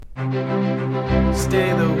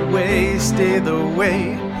Stay the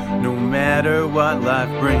way, no matter what life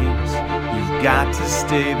brings. You've got to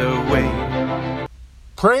stay the way.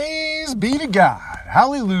 Praise be to God.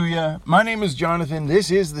 Hallelujah. My name is Jonathan.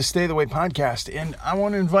 This is the Stay the Way podcast, and I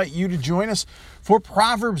want to invite you to join us for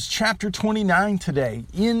Proverbs chapter 29 today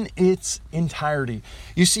in its entirety.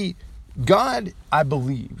 You see, God, I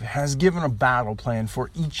believe, has given a battle plan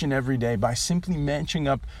for each and every day by simply matching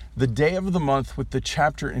up the day of the month with the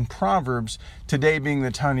chapter in Proverbs. Today being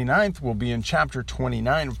the 29th, we'll be in chapter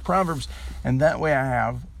 29 of Proverbs, and that way I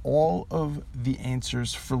have all of the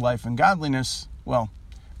answers for life and godliness. Well,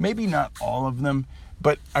 maybe not all of them,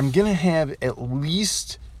 but I'm going to have at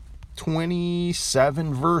least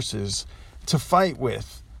 27 verses to fight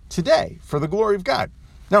with today for the glory of God.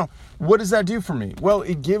 Now, what does that do for me? Well,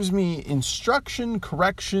 it gives me instruction,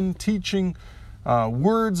 correction, teaching,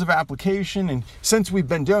 words of application. And since we've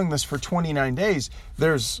been doing this for 29 days,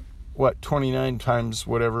 there's 29 times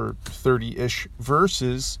whatever 30-ish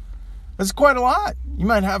verses. That's quite a lot. You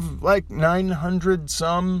might have like 900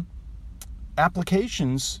 some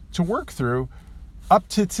applications to work through up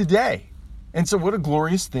to today. And so what a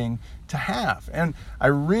glorious thing to have. And I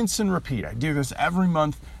rinse and repeat. I do this every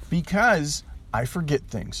month because I forget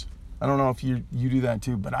things. I don't know if you do that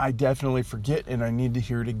too, but I definitely forget, and I need to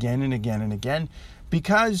hear it again and again and again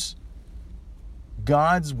because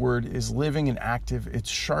God's word is living and active. It's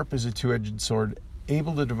sharp as a two-edged sword,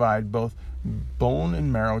 able to divide both bone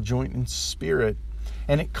and marrow, joint and spirit,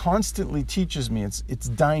 and it constantly teaches me. It's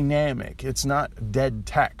dynamic. It's not dead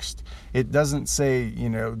text. It doesn't say,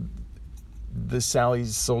 the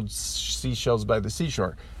Sally's sold seashells by the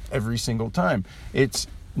seashore every single time. It's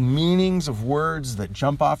meanings of words that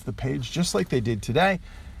jump off the page just like they did today,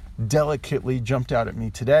 delicately jumped out at me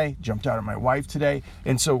today, jumped out at my wife today.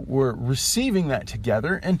 And so we're receiving that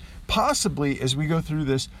together, and possibly as we go through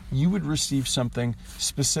this, you would receive something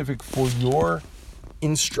specific for your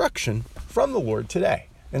instruction from the Lord today.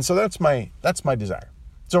 And so that's my desire.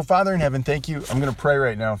 So Father in heaven, thank you. I'm going to pray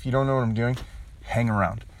right now. If you don't know what I'm doing, hang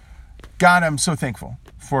around. God, I'm so thankful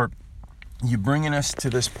for you bringing us to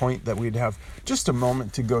this point that we'd have just a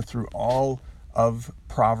moment to go through all of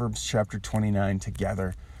Proverbs chapter 29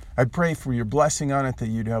 together. I pray for your blessing on it, that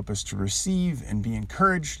you'd help us to receive and be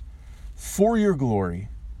encouraged for your glory,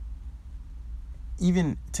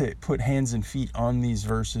 even to put hands and feet on these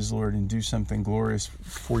verses, Lord, and do something glorious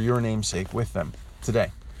for your name's sake with them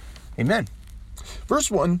today. Amen. Verse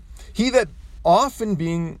 1, he that often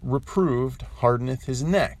being reproved hardeneth his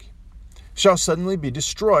neck shall suddenly be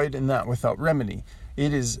destroyed, and that without remedy.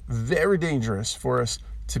 It is very dangerous for us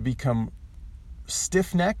to become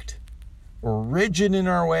stiff-necked or rigid in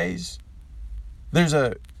our ways.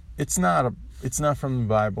 It's not from the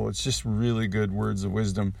Bible. It's just really good words of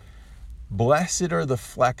wisdom. Blessed are the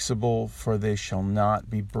flexible, for they shall not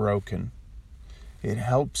be broken. It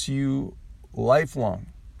helps you lifelong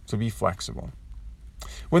to be flexible.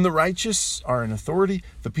 When the righteous are in authority,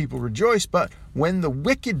 the people rejoice, but when the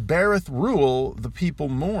wicked beareth rule, the people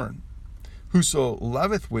mourn. Whoso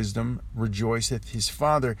loveth wisdom rejoiceth his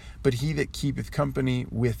father, but he that keepeth company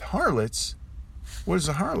with harlots, what is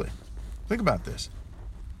a harlot? Think about this.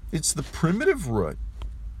 It's the primitive root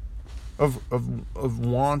of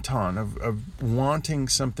wanton, of wanting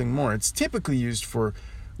something more. It's typically used for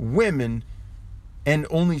women and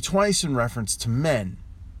only twice in reference to men.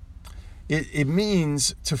 It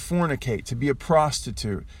means to fornicate, to be a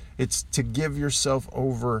prostitute. It's to give yourself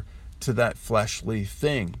over to that fleshly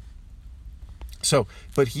thing. So,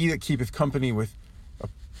 but he that keepeth company with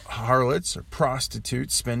harlots or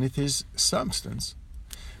prostitutes spendeth his substance.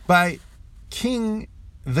 The king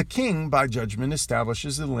by judgment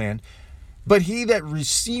establishes the land, but he that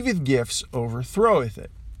receiveth gifts overthroweth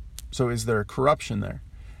it. So is there a corruption there?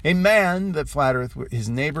 A man that flattereth his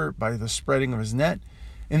neighbor by the spreading of his net,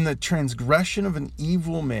 in the transgression of an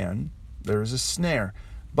evil man there is a snare,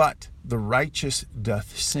 but the righteous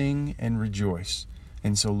doth sing and rejoice.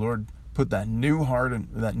 And so, Lord, put that new heart and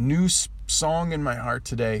that new song in my heart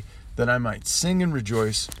today, that I might sing and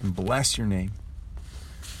rejoice and bless your name.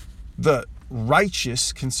 The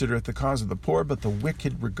righteous considereth the cause of the poor, but the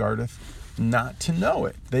wicked regardeth not to know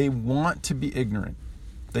it. They want to be ignorant.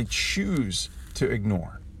 They choose to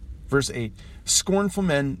ignore. Verse 8, scornful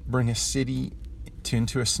men bring a city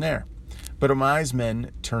into a snare, but wise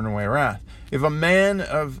men turn away wrath. If a man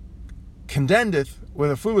contendeth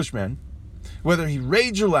with a foolish man, whether he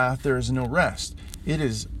rage or laugh, there is no rest. It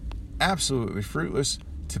is absolutely fruitless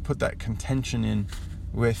to put that contention in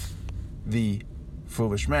with the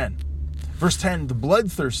foolish man. Verse 10, the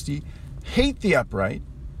bloodthirsty hate the upright,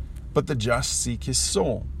 but the just seek his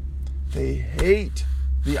soul. They hate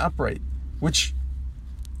the upright, which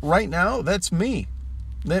right now, that's me.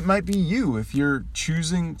 That might be you if you're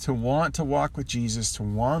choosing to want to walk with Jesus, to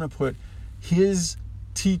want to put his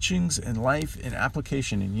teachings and life and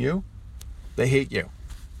application in you. They hate you.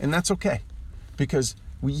 And that's okay, because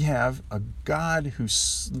we have a God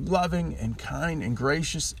who's loving and kind and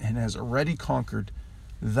gracious and has already conquered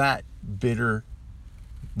that bitter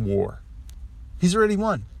war. He's already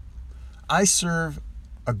won. I serve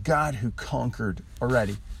a God who conquered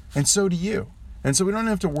already, and so do you. And so we don't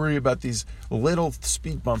have to worry about these little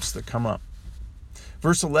speed bumps that come up.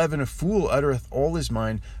 Verse 11, a fool uttereth all his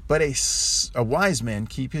mind, but a wise man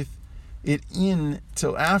keepeth it in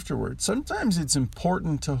till afterward. Sometimes it's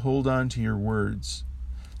important to hold on to your words,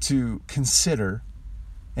 to consider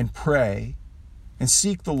and pray and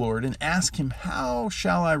seek the Lord and ask him, how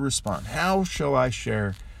shall I respond? How shall I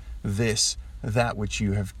share that which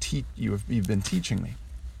you've been teaching me?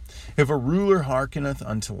 If a ruler hearkeneth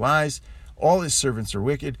unto lies, all his servants are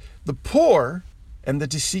wicked. The poor and the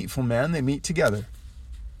deceitful man, they meet together.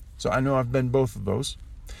 So I know I've been both of those.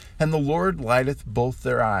 And the Lord lighteth both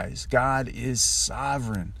their eyes. God is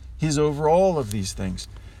sovereign. He is over all of these things.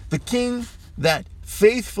 The king that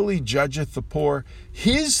faithfully judgeth the poor,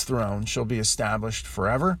 his throne shall be established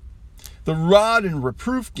forever. The rod and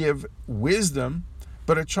reproof give wisdom,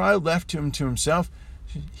 but a child left to himself,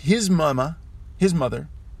 his mother,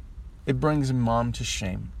 it brings mom to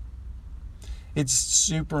shame. It's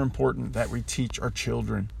super important that we teach our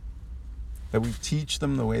children, that we teach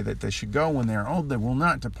them the way that they should go. When they are old, they will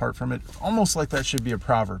not depart from it. Almost like that should be a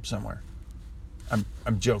proverb somewhere. I'm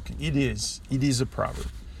joking. It is a proverb.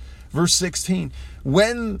 Verse 16,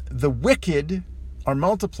 when the wicked are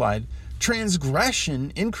multiplied,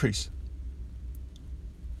 transgression increase.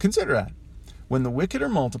 Consider that. When the wicked are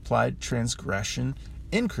multiplied, transgression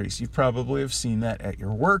increase. You probably have seen that at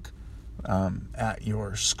your work, at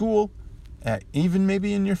your school, even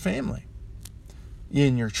maybe in your family,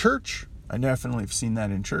 in your church. I definitely have seen that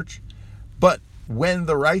in church. But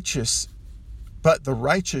the righteous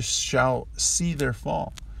shall see their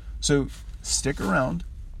fall. So stick around,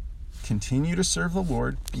 continue to serve the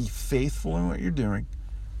Lord, be faithful in what you're doing.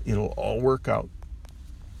 It'll all work out.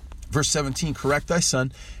 Verse 17, correct thy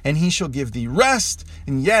son, and he shall give thee rest,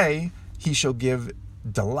 and yea, he shall give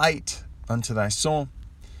delight unto thy soul.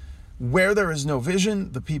 Where there is no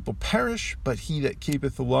vision, the people perish, but he that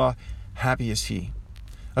keepeth the law, happy is he.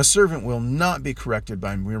 A servant will not be corrected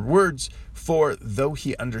by mere words, for though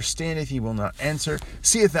he understandeth, he will not answer.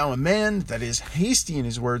 Seest thou a man that is hasty in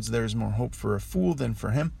his words, there is more hope for a fool than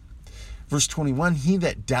for him. Verse 21, he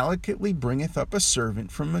that delicately bringeth up a servant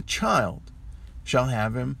from a child shall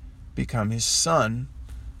have him become his son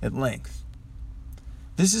at length.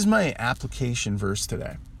 This is my application verse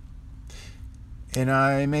today. And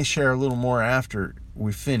I may share a little more after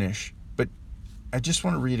we finish, but I just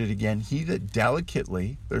want to read it again. He that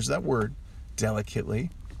delicately, there's that word, delicately,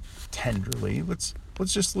 tenderly. Let's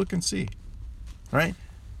just look and see, right?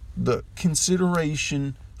 The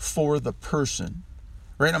consideration for the person,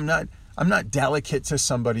 right? I'm not delicate to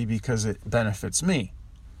somebody because it benefits me.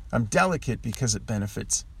 I'm delicate because it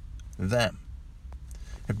benefits them.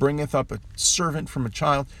 It bringeth up a servant from a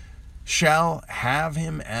child, shall have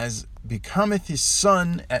him as becometh his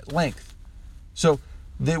son at length. So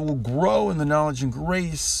they will grow in the knowledge and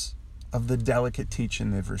grace of the delicate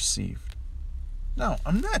teaching they've received. Now,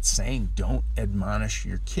 I'm not saying don't admonish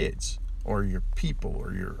your kids or your people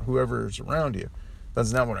or your whoever is around you.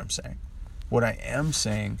 That's not what I'm saying. What I am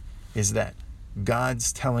saying is that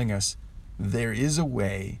God's telling us there is a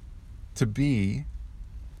way to be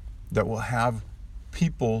that will have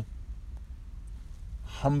people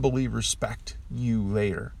humbly respect you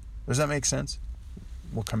later. Does that make sense?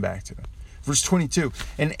 We'll come back to it. Verse 22,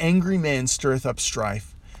 an angry man stirreth up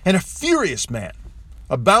strife, and a furious man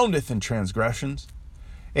aboundeth in transgressions.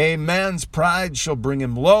 A man's pride shall bring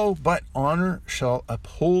him low, but honor shall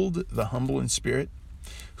uphold the humble in spirit.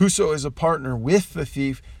 Whoso is a partner with the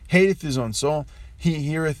thief hateth his own soul. He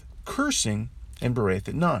heareth cursing and beareth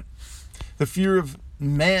it not. The fear of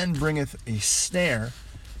man bringeth a snare,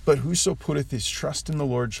 but whoso putteth his trust in the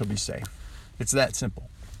Lord shall be safe. It's that simple.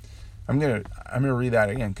 I'm gonna read that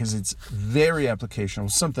again because it's very applicational.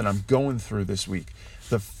 It's something I'm going through this week.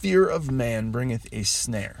 The fear of man bringeth a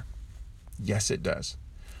snare. Yes, it does.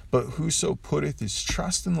 But whoso putteth his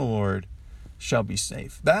trust in the Lord shall be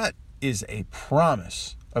safe. That is a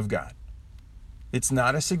promise of God. It's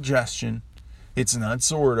not a suggestion. It's not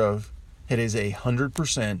sort of. It is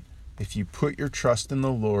 100%. If you put your trust in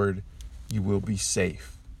the Lord, you will be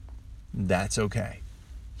safe. That's okay.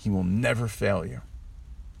 He will never fail you.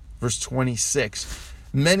 Verse 26,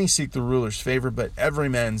 Many seek the ruler's favor, but every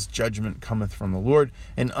man's judgment cometh from the Lord.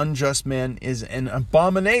 An unjust man is an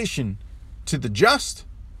abomination to the just,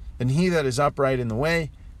 and he that is upright in the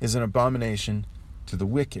way is an abomination to the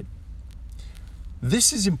wicked.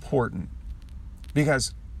 This is important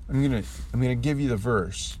because I'm gonna give you the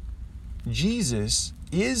verse. Jesus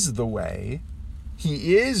is the way,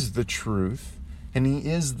 he is the truth, and he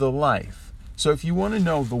is the life. So if you want to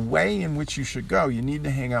know the way in which you should go, you need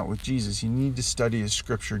to hang out with Jesus. You need to study his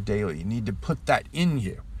scripture daily. You need to put that in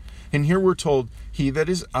you. And here we're told, he that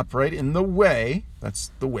is upright in the way,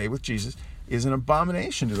 that's the way with Jesus, is an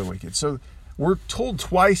abomination to the wicked. So we're told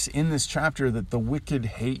twice in this chapter that the wicked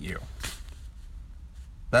hate you.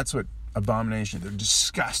 That's what abomination, they're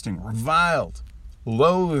disgusting, reviled,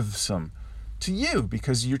 loathsome to you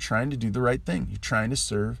because you're trying to do the right thing. You're trying to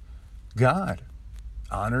serve God,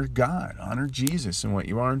 honor Jesus in what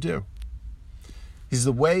you are and do. He's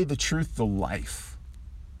the way, the truth, the life.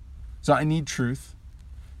 So I need truth.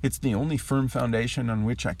 It's the only firm foundation on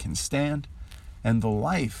which I can stand. And the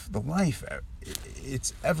life,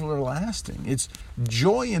 it's everlasting. It's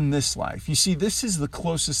joy in this life. You see, this is the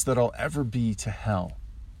closest that I'll ever be to hell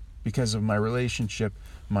because of my relationship,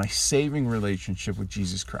 my saving relationship with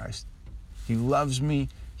Jesus Christ. He loves me,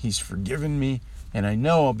 he's forgiven me, and I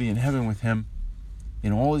know I'll be in heaven with him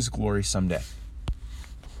in all his glory someday.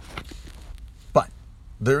 But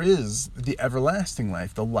there is the everlasting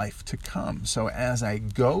life, the life to come. So as I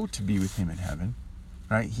go to be with him in heaven,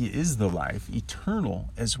 right, he is the life, eternal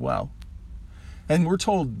as well. And we're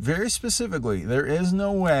told very specifically, there is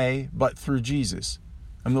no way but through Jesus.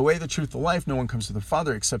 I'm the way, the truth, the life. No one comes to the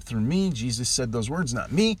Father except through me. Jesus said those words,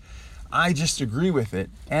 not me. I just agree with it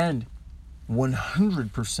and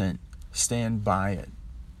 100% stand by it.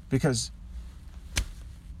 Because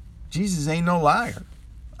Jesus ain't no liar.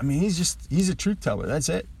 I mean, he's a truth teller. That's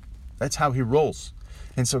it. That's how he rolls.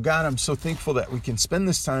 And so, God, I'm so thankful that we can spend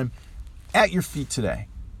this time at your feet today,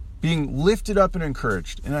 being lifted up and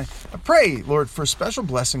encouraged. And I pray, Lord, for a special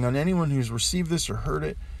blessing on anyone who's received this or heard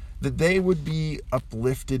it, that they would be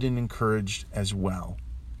uplifted and encouraged as well.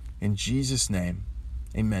 In Jesus' name,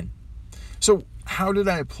 amen. So how did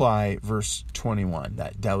I apply verse 21,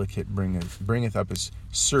 that delicate bringeth up his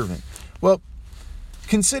servant? Well,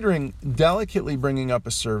 considering delicately bringing up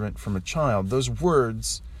a servant from a child, those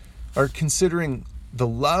words are considering the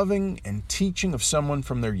loving and teaching of someone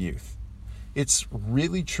from their youth. It's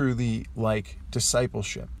really, truly like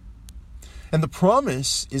discipleship. And the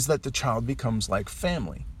promise is that the child becomes like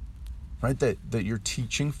family, right? That you're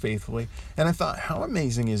teaching faithfully. And I thought, how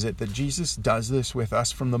amazing is it that Jesus does this with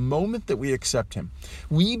us from the moment that we accept him?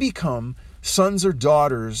 We become sons or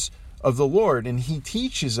daughters of the Lord, and he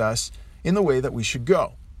teaches us in the way that we should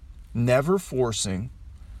go, never forcing,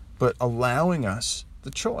 but allowing us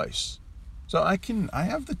the choice. So I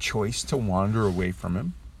have the choice to wander away from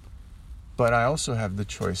him, but I also have the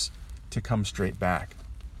choice to come straight back.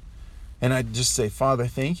 And I just say, Father,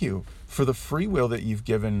 thank you for the free will that you've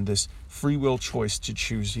given, this free will choice to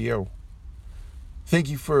choose you. Thank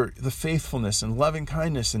you for the faithfulness and loving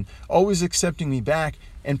kindness and always accepting me back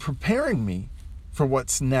and preparing me for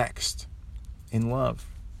what's next in love.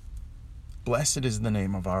 Blessed is the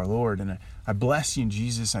name of our Lord. And I bless you,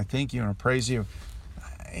 Jesus. I thank you and I praise you.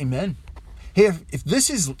 Amen. Hey, if this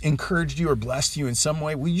has encouraged you or blessed you in some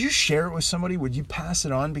way, would you share it with somebody? Would you pass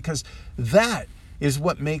it on? Because that is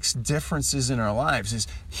what makes differences in our lives, is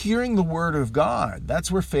hearing the word of God.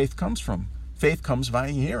 That's where faith comes from. Faith comes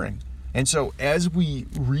via hearing. And so as we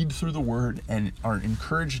read through the word and are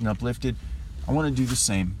encouraged and uplifted, I want to do the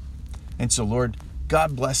same. And so, Lord,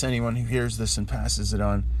 God bless anyone who hears this and passes it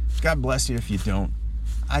on. God bless you if you don't.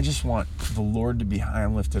 I just want the Lord to be high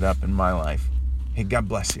and lifted up in my life. Hey, God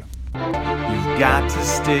bless you. You've got to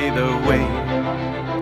stay the way.